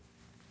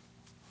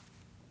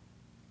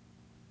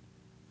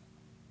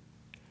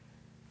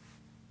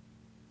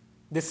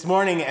This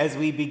morning, as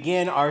we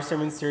begin our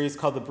sermon series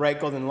called The Bright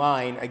Golden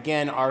Line,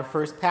 again, our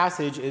first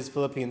passage is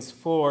Philippians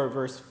 4,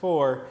 verse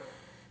 4.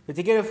 But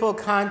to get a full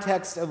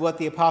context of what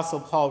the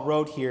Apostle Paul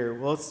wrote here,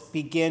 let's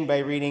begin by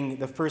reading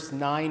the first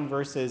 9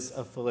 verses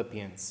of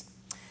Philippians.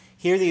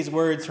 Hear these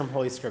words from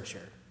Holy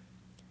Scripture.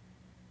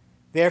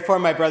 Therefore,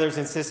 my brothers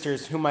and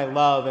sisters, whom I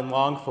love and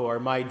long for,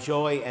 my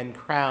joy and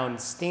crown,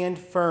 stand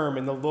firm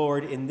in the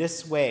Lord in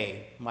this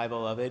way, my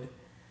beloved.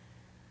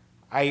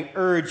 I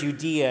urge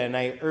Judea and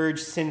I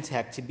urge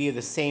Syntyche to be of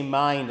the same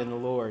mind in the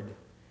Lord.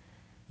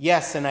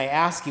 Yes, and I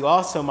ask you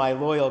also, my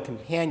loyal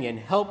companion,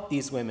 help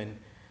these women,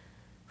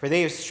 for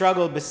they have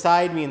struggled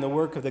beside me in the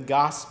work of the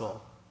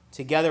gospel,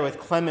 together with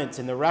Clement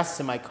and the rest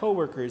of my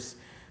co-workers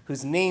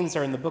whose names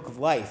are in the book of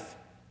life.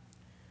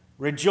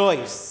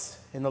 Rejoice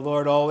in the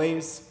Lord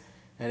always,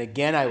 and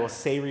again I will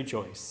say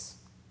rejoice.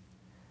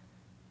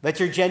 Let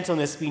your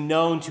gentleness be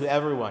known to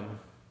everyone.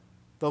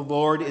 The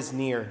Lord is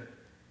near.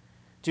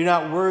 Do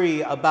not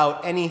worry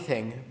about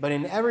anything, but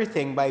in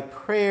everything, by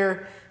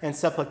prayer and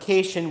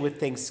supplication with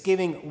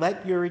thanksgiving,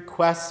 let your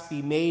requests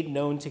be made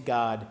known to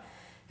God,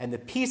 and the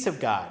peace of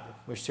God,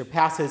 which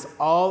surpasses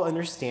all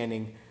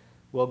understanding,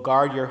 will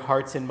guard your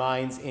hearts and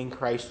minds in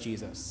Christ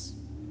Jesus.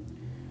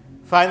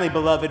 Finally,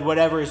 beloved,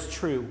 whatever is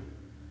true,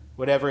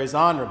 whatever is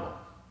honorable,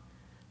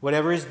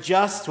 whatever is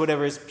just,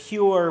 whatever is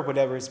pure,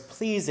 whatever is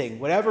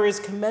pleasing, whatever is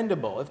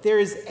commendable, if there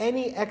is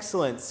any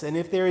excellence, and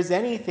if there is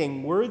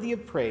anything worthy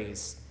of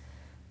praise,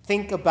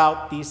 think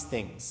about these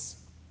things.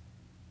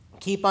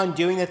 Keep on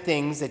doing the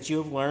things that you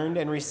have learned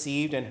and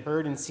received and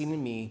heard and seen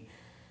in me,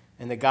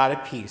 and the God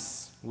of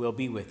peace will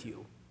be with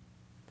you.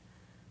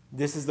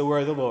 This is the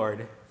word of the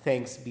Lord.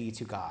 Thanks be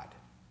to God.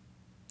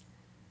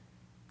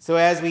 So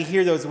as we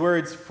hear those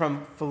words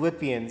from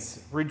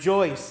Philippians,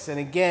 rejoice,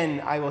 and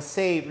again I will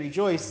say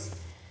rejoice,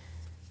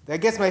 I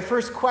guess my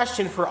first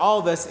question for all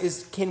of us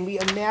is, can we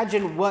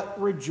imagine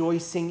what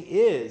rejoicing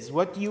is?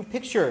 What do you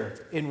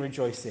picture in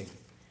rejoicing?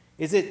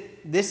 Is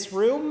it this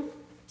room,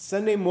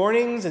 Sunday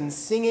mornings and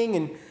singing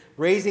and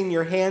raising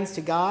your hands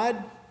to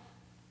God?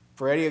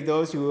 For any of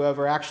those who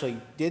ever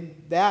actually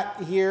did that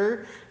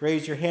here,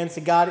 raise your hands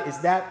to God. Is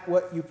that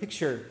what you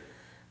picture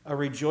a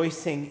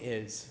rejoicing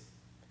is?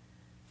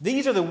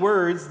 These are the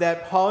words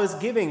that Paul is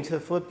giving to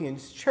the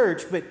Philippians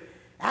church, but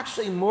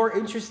actually more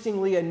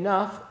interestingly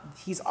enough,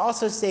 he's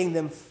also saying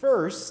them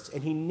first,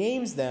 and he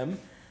names them,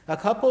 a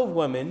couple of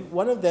women,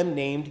 one of them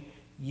named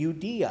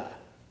Euodia.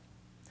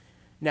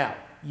 Now,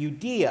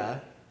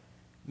 Euodia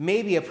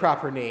may be a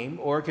proper name,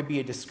 or it could be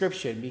a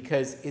description,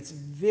 because it's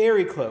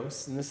very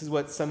close, and this is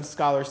what some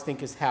scholars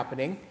think is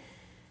happening.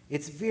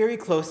 It's very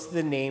close to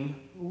the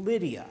name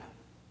Lydia.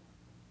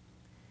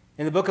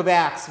 In the book of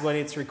Acts, when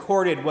it's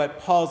recorded what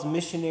Paul's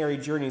missionary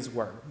journeys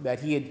were, that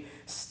he had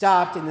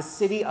stopped in the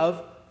city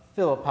of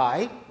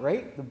Philippi,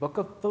 right, the book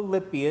of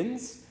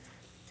Philippians,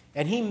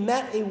 and he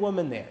met a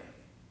woman there.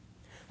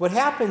 What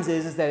happens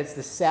is that it's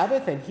the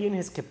Sabbath, and he and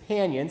his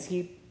companions,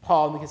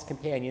 Paul and his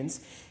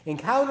companions,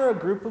 encounter a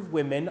group of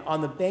women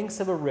on the banks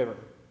of a river.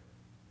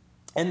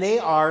 And they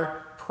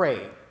are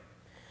praying.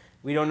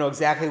 We don't know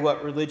exactly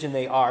what religion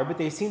they are, but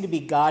they seem to be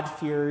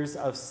God-fearers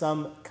of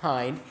some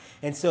kind.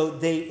 And so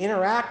they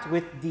interact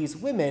with these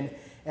women,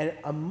 and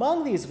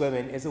among these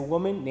women is a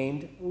woman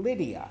named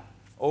Lydia,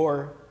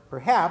 or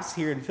perhaps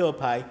here in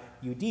Philippi,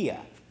 Euodia.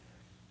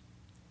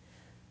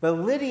 But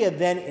Lydia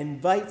then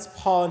invites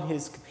Paul and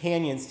his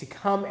companions to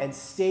come and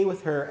stay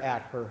with her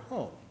at her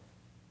home.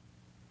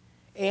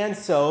 And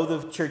so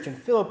the church in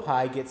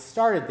Philippi gets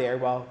started there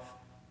while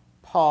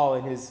Paul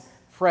and his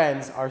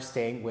friends are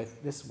staying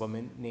with this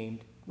woman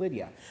named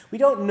Lydia. We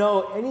don't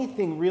know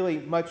anything really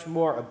much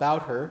more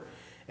about her,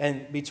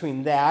 and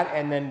between that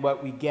and then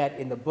what we get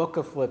in the book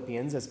of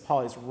Philippians as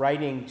Paul is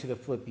writing to the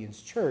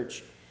Philippians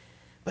church.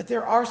 But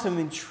there are some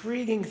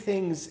intriguing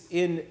things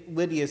in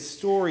Lydia's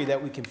story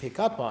that we can pick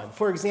up on.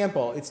 For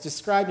example, it's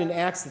described in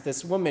Acts that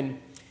this woman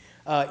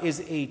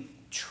is a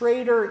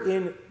trader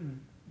in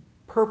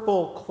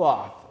purple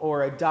cloth,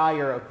 or a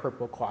dyer of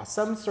purple cloth,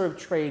 some sort of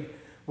trade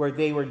where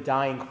they were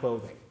dyeing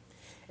clothing.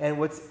 And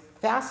what's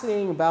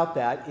fascinating about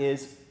that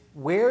is,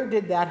 where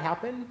did that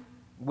happen?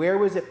 Where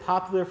was it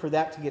popular for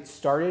that to get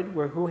started?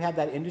 Who had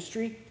that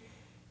industry?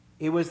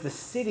 It was the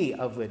city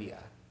of Lydia,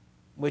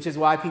 which is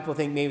why people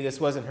think maybe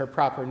this wasn't her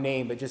proper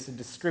name, but just a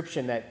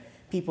description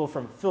that people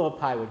from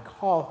Philippi would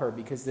call her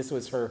because this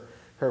was her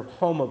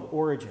home of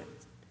origin.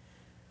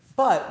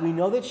 But we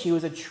know that she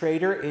was a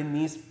trader in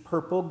these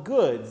purple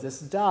goods, this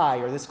dye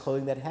or this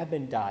clothing that had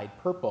been dyed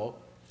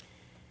purple.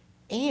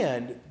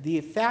 And the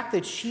fact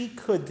that she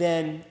could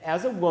then,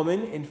 as a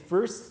woman in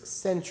first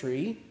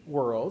century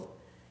world,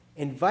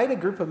 invite a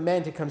group of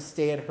men to come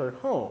stay at her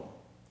home.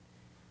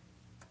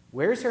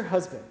 Where's her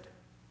husband?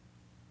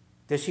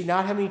 Does she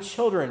not have any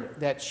children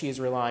that she is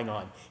relying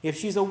on? If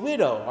she's a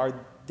widow, are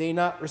they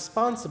not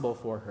responsible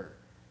for her?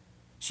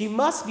 She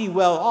must be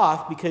well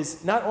off,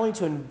 because not only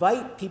to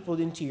invite people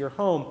into your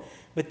home,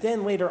 but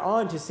then later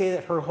on to say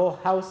that her whole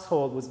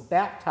household was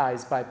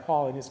baptized by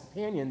Paul and his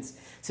companions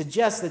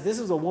suggests that this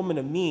was a woman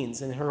of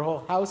means, and her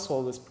whole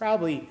household was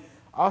probably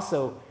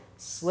Also,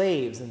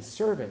 slaves and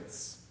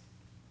servants,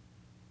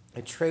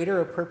 a trader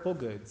of purple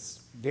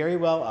goods, very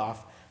well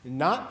off,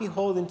 not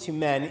beholden to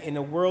men in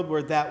a world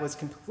where that was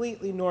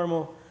completely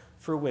normal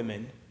for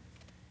women.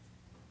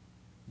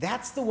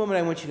 That's the woman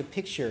I want you to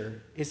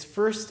picture is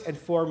first and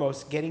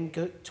foremost getting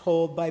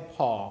told by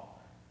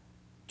Paul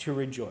to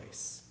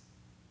rejoice.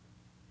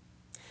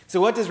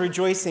 So what does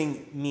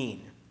rejoicing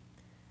mean?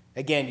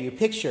 Again, do you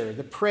picture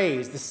the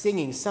praise, the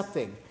singing,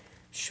 something?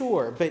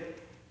 Sure, but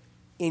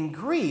in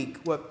Greek,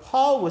 what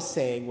Paul was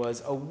saying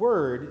was a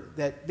word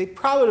that they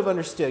probably would have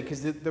understood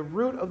because the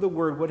root of the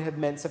word would have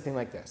meant something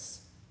like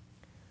this.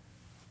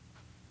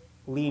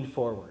 Lean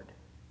forward.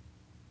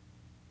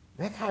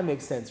 That kind of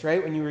makes sense,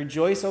 right? When you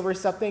rejoice over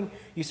something,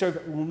 you sort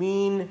of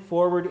lean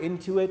forward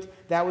into it.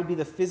 That would be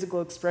the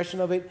physical expression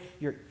of it.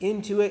 You're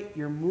into it.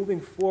 You're moving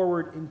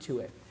forward into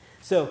it.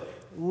 So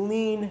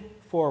lean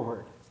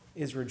forward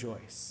is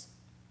rejoice.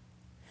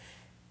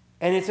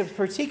 And it's a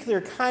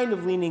particular kind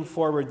of leaning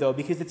forward, though,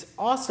 because it's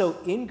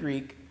also in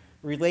Greek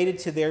related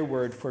to their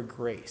word for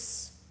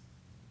grace.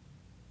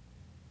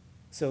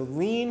 So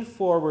lean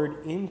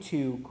forward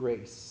into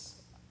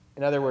grace.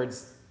 In other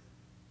words,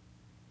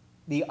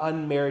 the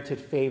unmerited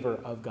favor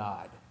of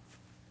God.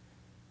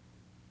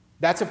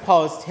 That's what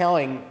Paul is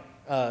telling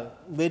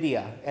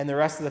Lydia and the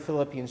rest of the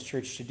Philippians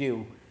church to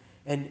do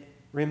and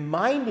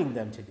reminding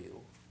them to do.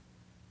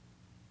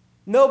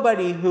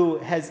 Nobody who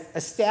has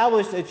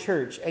established a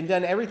church and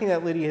done everything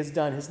that Lydia has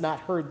done has not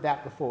heard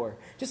that before.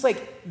 Just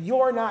like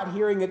you're not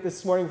hearing it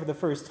this morning for the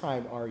first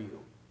time, are you?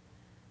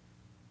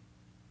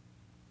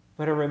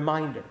 But a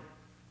reminder.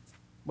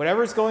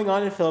 Whatever's going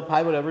on in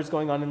Philippi, whatever's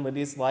going on in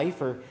Lydia's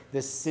life or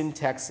this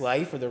Syntax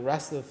life or the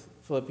rest of the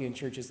Philippian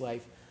church's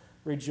life,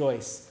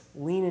 rejoice.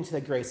 Lean into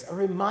the grace. A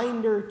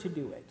reminder to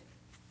do it.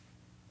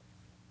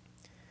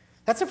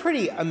 That's a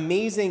pretty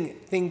amazing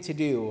thing to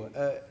do.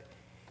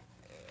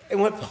 And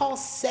what Paul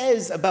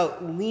says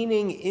about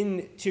leaning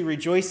into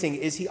rejoicing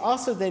is he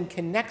also then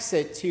connects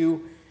it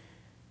to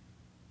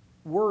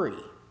worry.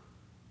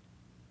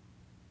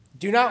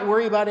 Do not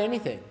worry about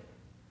anything,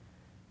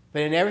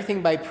 but in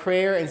everything by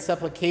prayer and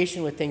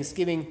supplication with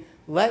thanksgiving,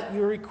 let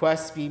your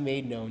requests be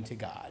made known to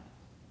God.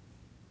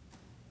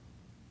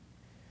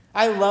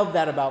 I love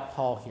that about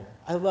Paul here.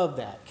 I love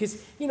that.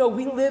 Because, we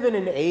live in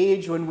an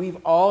age when we've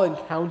all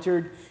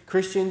encountered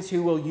Christians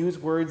who will use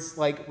words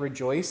like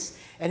rejoice,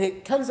 and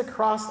it comes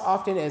across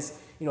often as,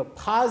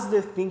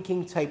 positive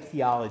thinking type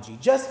theology.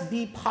 Just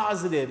be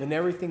positive and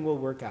everything will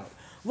work out.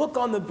 Look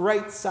on the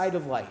bright side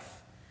of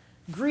life.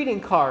 Greeting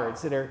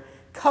cards that are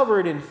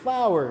covered in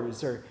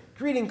flowers or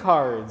greeting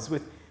cards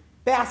with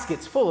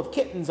baskets full of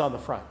kittens on the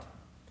front.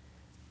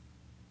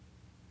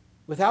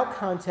 Without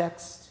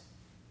context,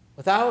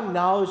 without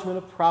acknowledgement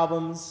of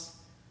problems,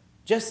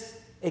 just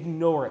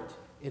ignore it.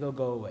 It'll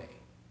go away.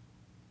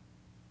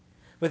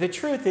 But the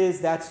truth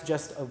is that's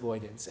just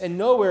avoidance. And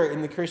nowhere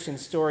in the Christian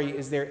story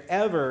is there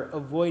ever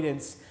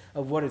avoidance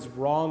of what is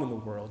wrong in the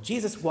world.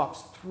 Jesus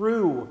walks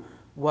through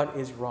what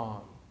is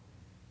wrong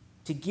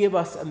to give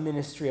us a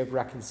ministry of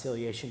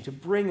reconciliation, to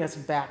bring us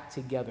back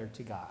together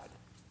to God.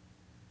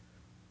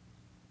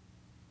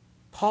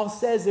 Paul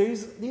says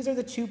these are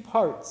the two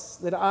parts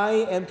that I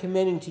am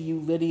commending to you,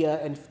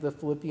 Lydia, and the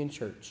Philippian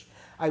church.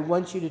 I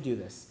want you to do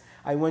this.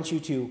 I want you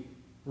to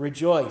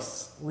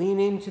rejoice, lean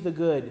into the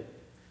good,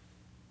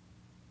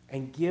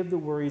 and give the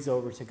worries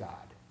over to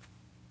God.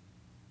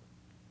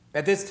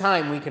 At this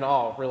time, we can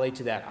all relate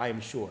to that, I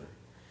am sure,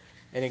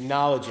 and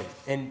acknowledge it,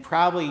 and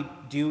probably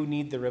do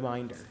need the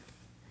reminder.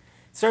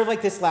 Sort of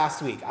like this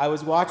last week, I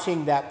was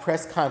watching that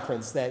press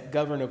conference that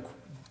Governor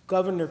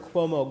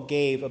Cuomo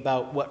gave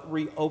about what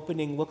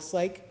reopening looks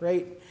like,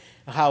 right?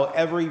 How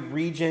every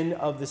region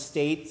of the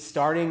state,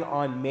 starting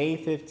on May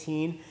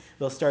 15,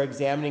 they'll start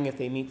examining if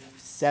they meet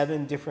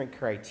 7 different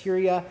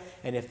criteria,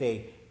 and if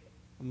they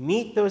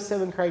meet those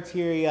 7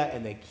 criteria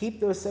and they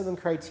keep those 7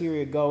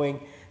 criteria going,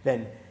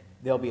 then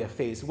there'll be a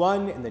phase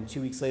 1, and then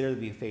 2 weeks later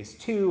there'll be a phase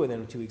 2, and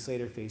then 2 weeks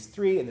later phase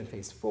 3, and then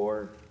phase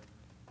 4.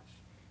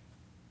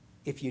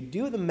 If you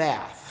do the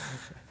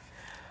math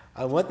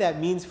on what that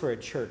means for a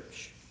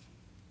church,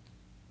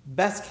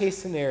 best case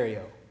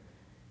scenario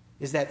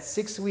is that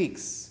 6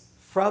 weeks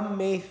from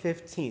May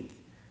 15th,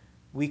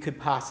 we could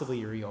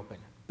possibly reopen.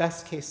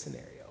 Best case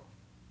scenario.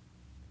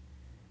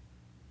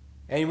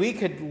 And we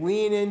could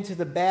lean into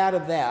the bad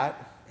of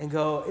that and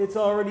go, it's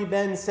already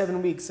been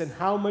 7 weeks, and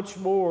how much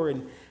more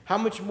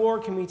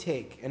can we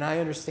take? And I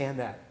understand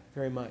that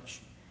very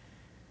much.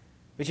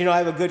 But I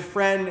have a good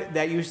friend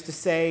that used to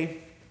say,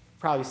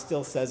 probably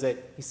still says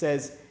it, he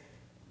says,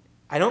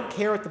 I don't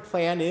care what the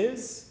plan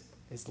is,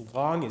 as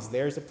long as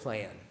there's a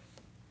plan.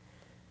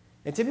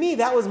 And to me,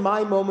 that was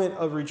my moment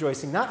of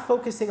rejoicing, not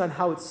focusing on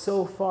how it's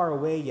so far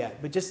away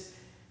yet, but just,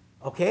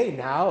 okay,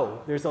 now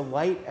there's a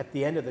light at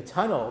the end of the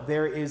tunnel.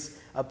 There is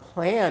a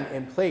plan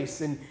in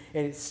place, and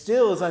it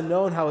still is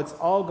unknown how it's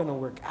all going to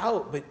work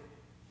out, but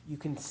you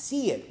can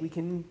see it. We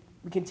can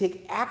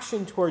take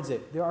action towards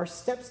it. There are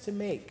steps to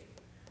make.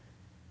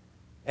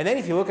 And then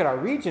if you look at our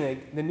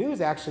region, the news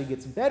actually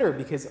gets better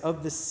because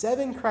of the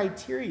 7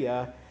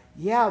 criteria,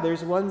 yeah,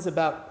 there's ones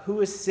about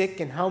who is sick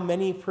and how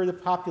many per the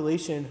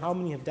population and how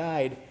many have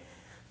died.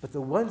 But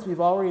the ones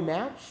we've already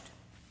matched,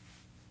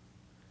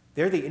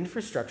 they're the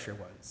infrastructure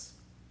ones.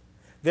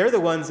 They're the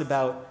ones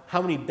about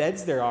how many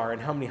beds there are and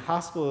how many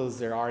hospitals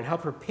there are and how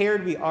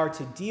prepared we are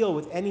to deal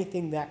with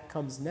anything that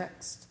comes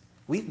next.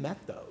 We've met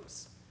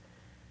those.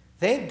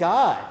 Thank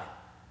God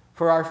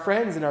for our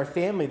friends and our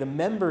family, the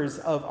members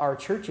of our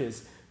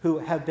churches who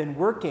have been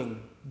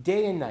working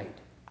day and night,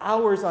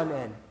 hours on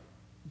end,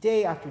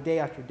 day after day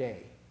after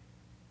day,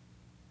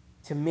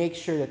 to make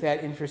sure that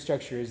that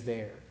infrastructure is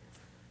there.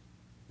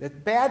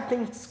 That bad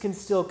things can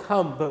still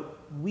come, but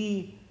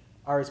we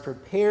are as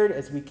prepared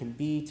as we can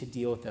be to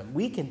deal with them.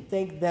 We can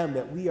thank them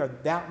that we are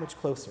that much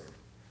closer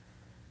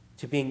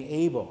to being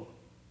able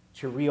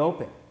to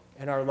reopen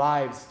and our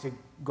lives to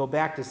go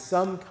back to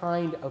some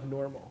kind of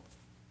normal.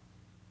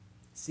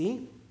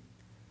 See?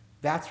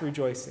 That's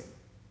rejoicing.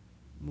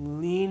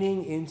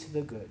 Leaning into the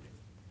good.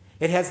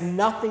 It has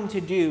nothing to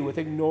do with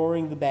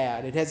ignoring the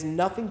bad. It has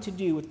nothing to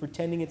do with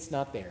pretending it's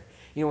not there.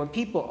 You know, when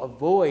people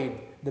avoid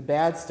the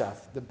bad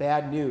stuff, the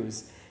bad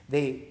news,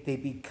 they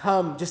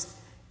become just,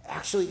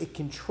 actually, it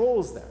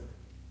controls them.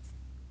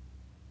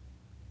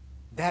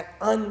 That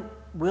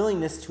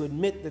unwillingness to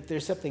admit that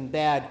there's something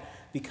bad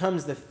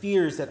becomes the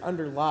fears that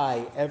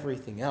underlie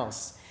everything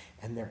else,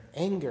 and their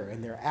anger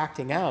and their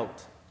acting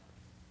out.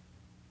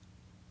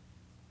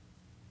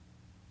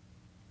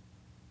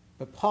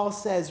 But Paul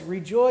says,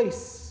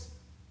 rejoice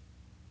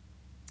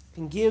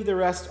and give the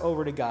rest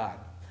over to God.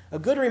 A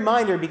good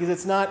reminder, because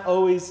it's not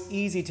always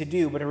easy to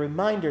do, but a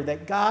reminder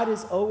that God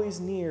is always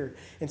near.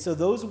 And so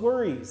those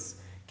worries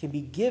can be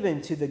given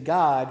to the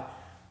God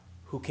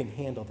who can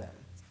handle them.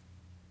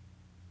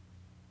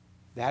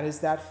 That is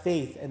that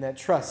faith and that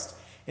trust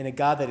in a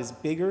God that is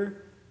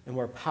bigger and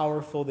more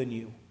powerful than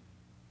you.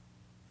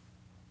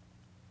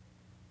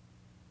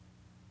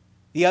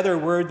 The other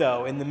word,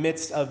 though, in the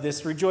midst of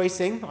this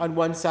rejoicing, on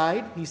one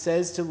side, he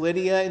says to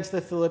Lydia and to the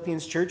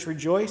Philippians church,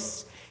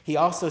 rejoice. He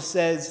also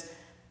says,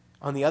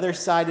 on the other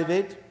side of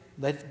it,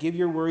 give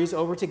your worries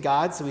over to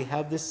God. So we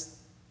have this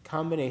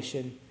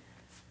combination.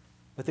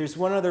 But there's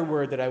one other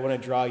word that I want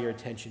to draw your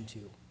attention to.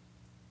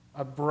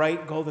 A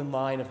bright golden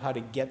line of how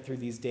to get through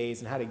these days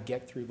and how to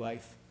get through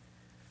life.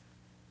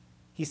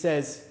 He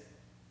says,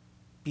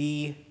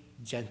 be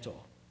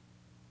gentle.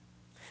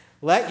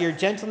 Let your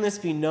gentleness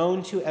be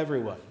known to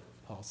everyone,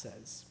 Paul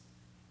says.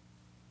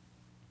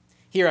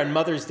 Here on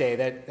Mother's Day,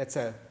 that's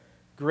a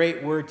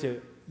great word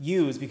to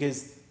use,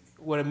 because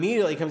what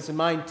immediately comes to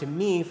mind to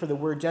me for the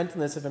word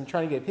gentleness, if I'm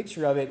trying to get a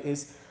picture of it,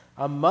 is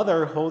a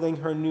mother holding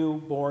her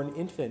newborn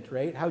infant,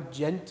 right? How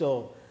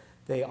gentle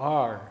they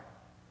are.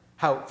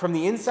 How from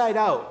the inside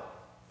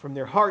out, from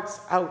their hearts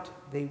out,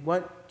 they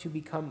want to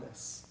become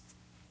this.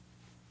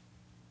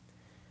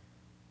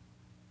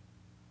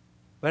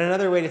 But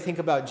another way to think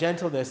about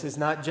gentleness is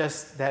not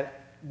just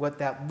that what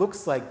that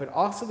looks like, but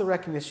also the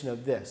recognition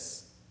of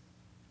this.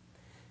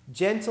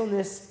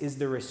 Gentleness is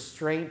the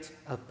restraint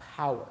of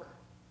power.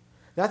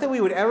 Not that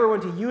we would ever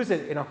want to use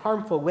it in a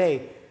harmful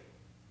way,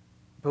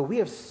 but we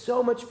have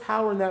so much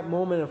power in that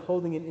moment of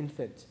holding an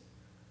infant.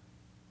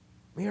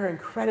 We are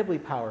incredibly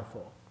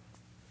powerful.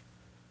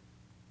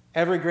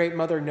 Every great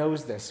mother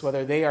knows this,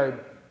 whether they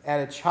are at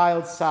a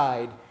child's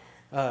side,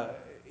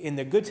 in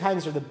the good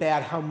times or the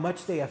bad, how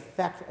much they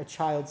affect a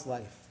child's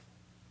life.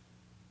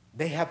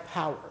 They have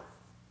power.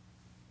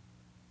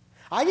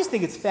 I just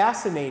think it's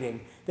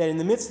fascinating that in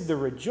the midst of the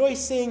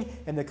rejoicing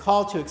and the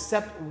call to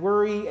accept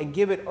worry and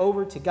give it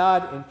over to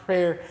God in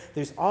prayer,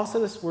 there's also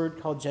this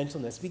word called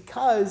gentleness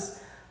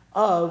because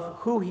of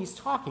who he's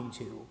talking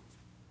to.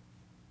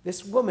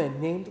 This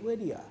woman named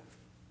Lydia.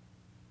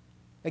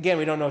 Again,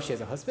 we don't know if she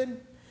has a husband.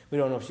 We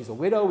don't know if she's a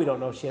widow. We don't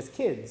know if she has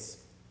kids.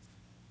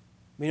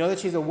 We know that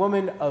she's a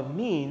woman of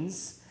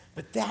means,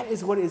 but that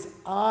is what is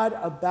odd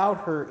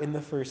about her in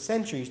the first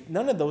century.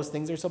 None of those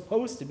things are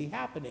supposed to be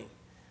happening.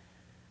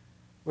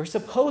 We're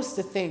supposed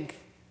to think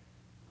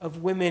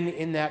of women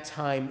in that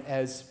time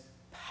as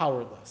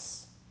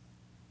powerless.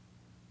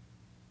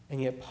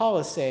 And yet Paul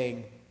is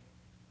saying,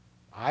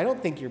 I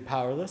don't think you're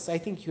powerless. I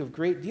think you have a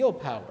great deal of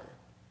power.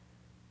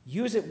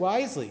 Use it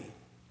wisely.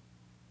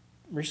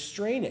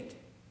 Restrain it.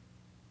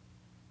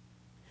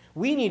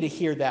 We need to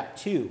hear that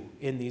too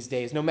in these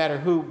days. No matter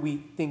who we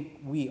think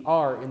we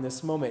are in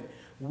this moment,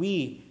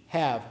 we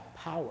have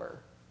power.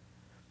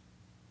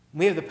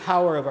 We have the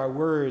power of our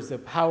words, the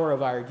power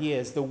of our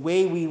ideas, the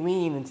way we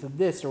lean into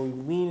this or we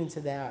lean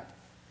into that.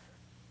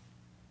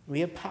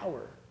 We have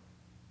power.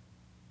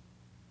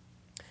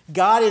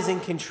 God is in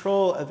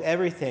control of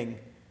everything,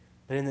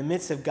 but in the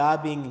midst of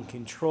God being in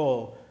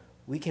control,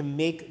 we can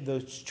make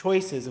those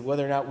choices of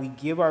whether or not we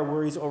give our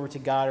worries over to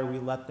God or we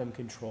let them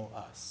control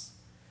us.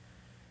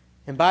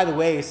 And by the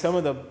way, some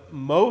of the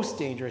most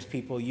dangerous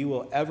people you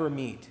will ever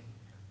meet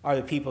are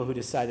the people who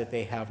decide that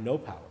they have no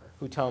power,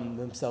 who tell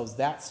themselves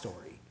that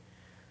story.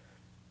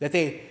 That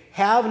they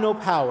have no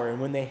power, and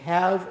when they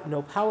have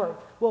no power,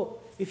 well,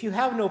 if you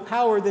have no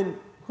power, then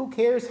who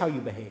cares how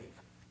you behave?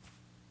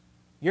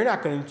 You're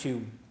not going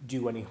to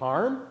do any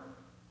harm.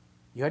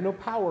 You had no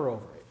power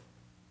over it.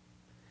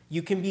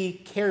 You can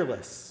be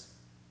careless.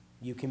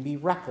 You can be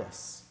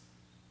reckless.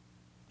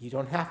 You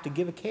don't have to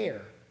give a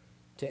care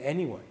to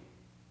anyone.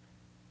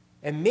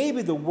 And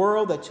maybe the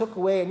world that took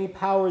away any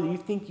power that you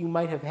think you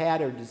might have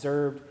had or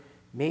deserved,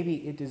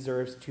 maybe it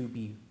deserves to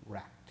be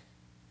wrecked.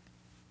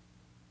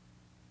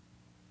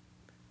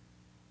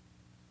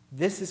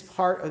 This is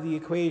part of the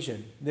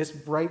equation, this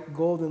bright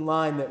golden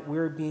line that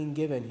we're being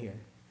given here.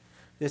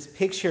 This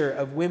picture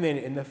of women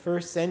in the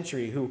first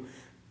century who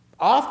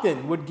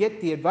often would get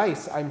the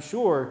advice, I'm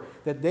sure,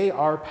 that they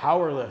are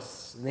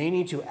powerless. They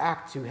need to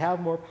act to have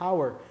more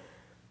power.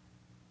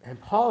 And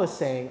Paul is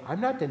saying,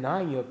 I'm not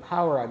denying you of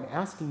power. I'm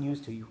asking you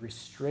to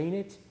restrain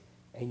it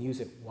and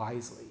use it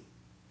wisely.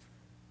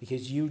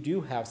 Because you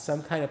do have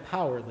some kind of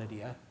power,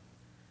 Lydia.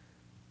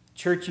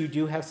 Church, you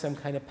do have some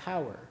kind of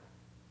power.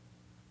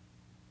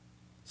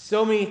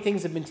 So many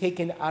things have been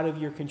taken out of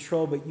your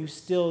control, but you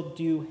still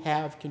do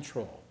have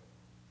control.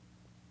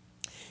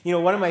 You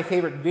know, one of my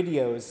favorite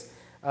videos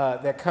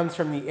that comes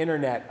from the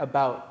internet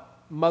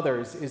about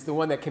mothers is the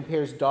one that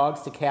compares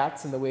dogs to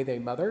cats and the way they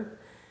mother.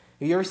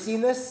 Have you ever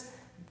seen this?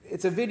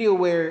 It's a video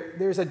where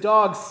there's a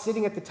dog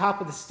sitting at the top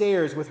of the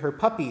stairs with her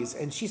puppies,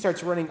 and she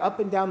starts running up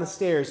and down the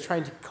stairs,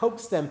 trying to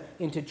coax them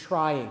into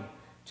trying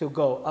to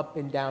go up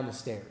and down the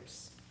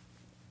stairs.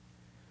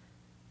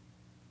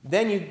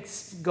 Then you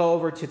go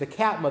over to the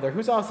cat mother,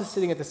 who's also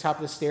sitting at the top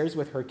of the stairs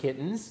with her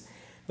kittens,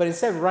 but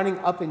instead of running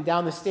up and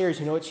down the stairs,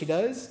 you know what she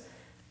does?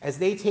 As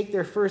they take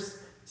their first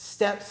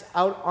steps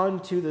out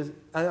onto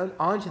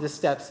the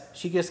steps,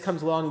 she just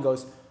comes along and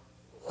goes,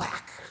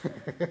 whack.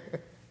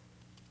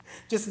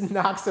 Just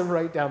knocks them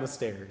right down the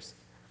stairs.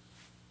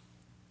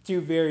 Two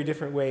very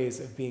different ways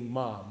of being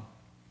mom.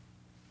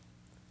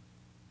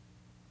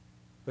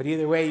 But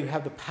either way, you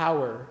have the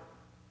power,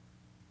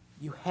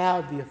 you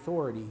have the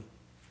authority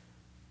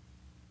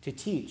to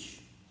teach,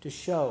 to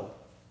show.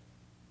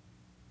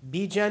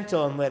 Be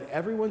gentle and let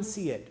everyone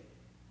see it.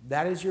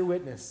 That is your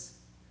witness.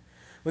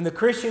 When the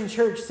Christian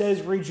church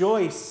says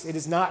rejoice, it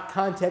is not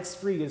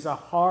context-free. It is a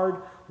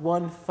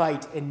hard-won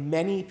fight in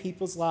many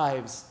people's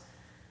lives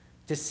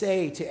to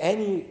say to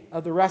any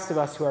of the rest of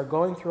us who are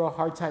going through a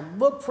hard time,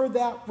 look for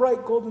that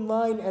bright golden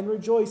line and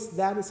rejoice.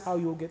 That is how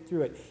you'll get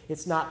through it.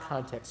 It's not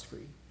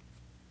context-free.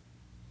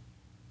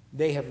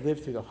 They have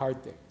lived through the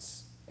hard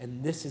things,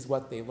 and this is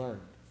what they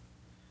learned.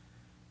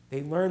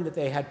 They learned that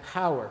they had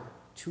power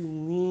to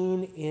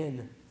lean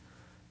in,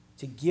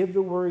 to give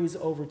the worries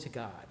over to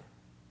God,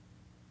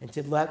 and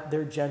to let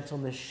their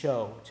gentleness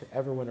show to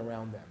everyone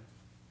around them.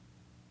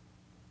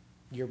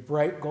 Your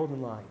bright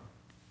golden line.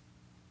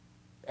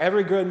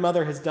 Every good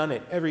mother has done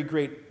it. Every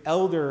great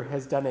elder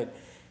has done it.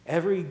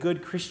 Every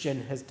good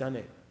Christian has done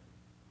it.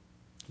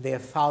 They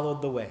have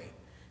followed the way.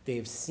 They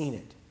have seen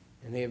it,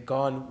 and they have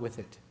gone with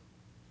it.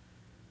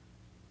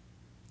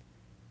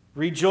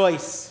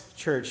 Rejoice,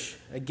 church.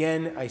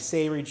 Again, I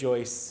say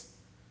rejoice.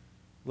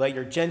 Let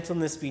your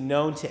gentleness be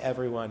known to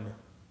everyone.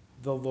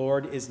 The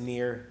Lord is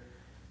near.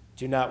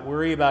 Do not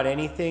worry about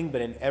anything,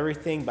 but in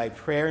everything, by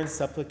prayer and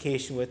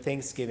supplication with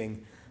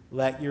thanksgiving,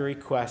 let your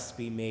requests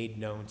be made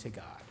known to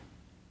God.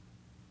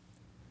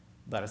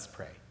 Let us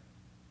pray.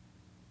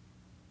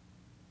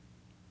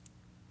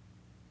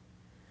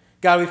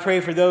 God, we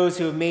pray for those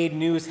who have made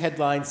news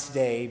headlines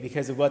today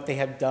because of what they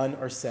have done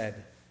or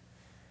said.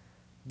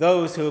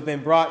 Those who have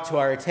been brought to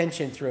our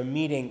attention through a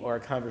meeting or a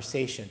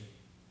conversation.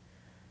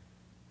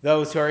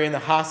 Those who are in the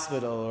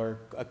hospital or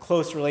a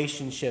close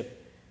relationship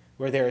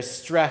where there is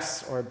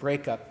stress or a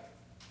breakup.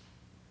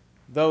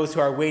 Those who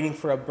are waiting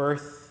for a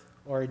birth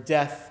or a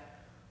death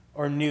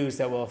or news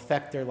that will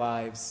affect their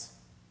lives.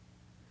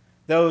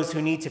 Those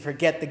who need to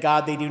forget the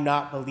God they do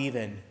not believe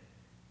in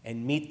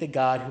and meet the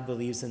God who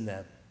believes in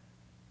them.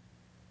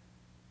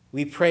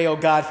 We pray, O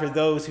God, for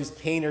those whose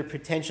pain or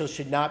potential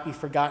should not be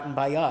forgotten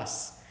by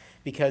us,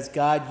 because,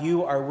 God,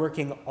 you are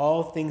working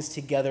all things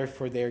together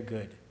for their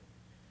good.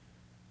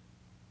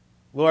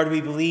 Lord,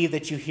 we believe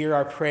that you hear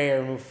our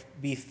prayer and will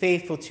be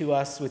faithful to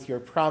us with your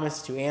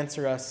promise to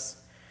answer us.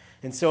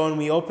 And so when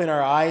we open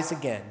our eyes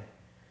again,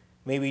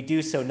 may we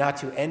do so not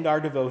to end our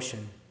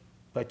devotion,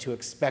 but to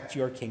expect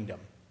your kingdom.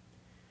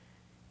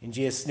 In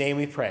Jesus' name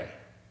we pray.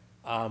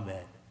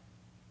 Amen.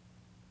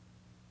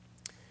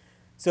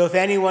 So if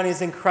anyone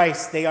is in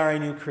Christ, they are a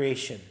new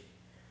creation.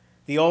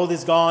 The old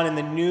is gone and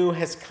the new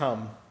has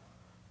come.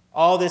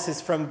 All this is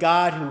from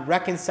God, who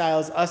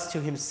reconciles us to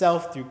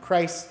himself through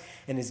Christ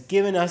and has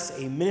given us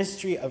a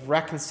ministry of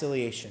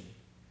reconciliation.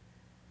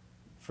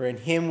 For in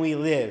him we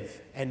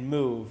live and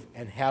move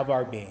and have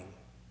our being.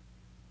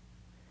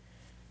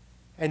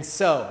 And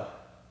so,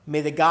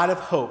 may the God of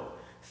hope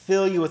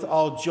fill you with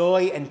all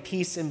joy and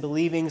peace in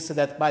believing, so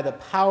that by the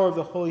power of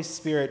the Holy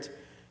Spirit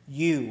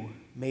you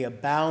may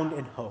abound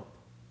in hope.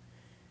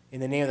 In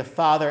the name of the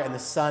Father, and the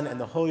Son, and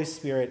the Holy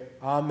Spirit,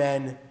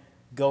 amen.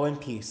 Go in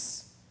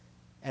peace,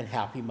 and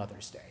happy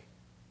Mother's Day.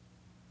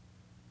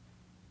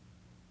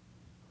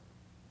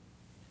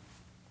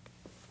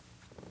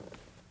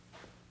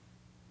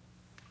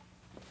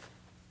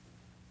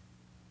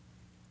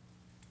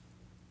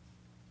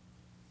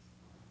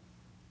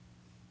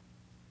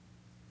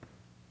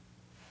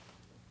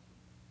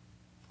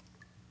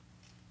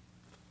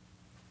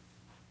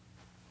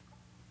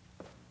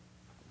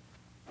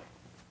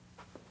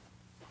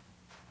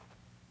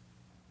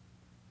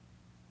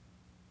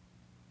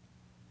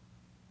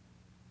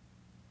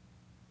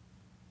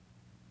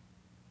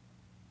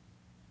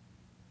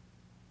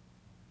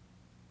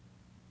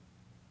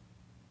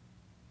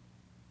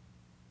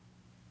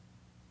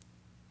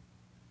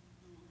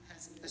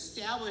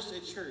 established a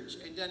church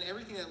and done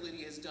everything that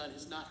Lydia has done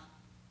is not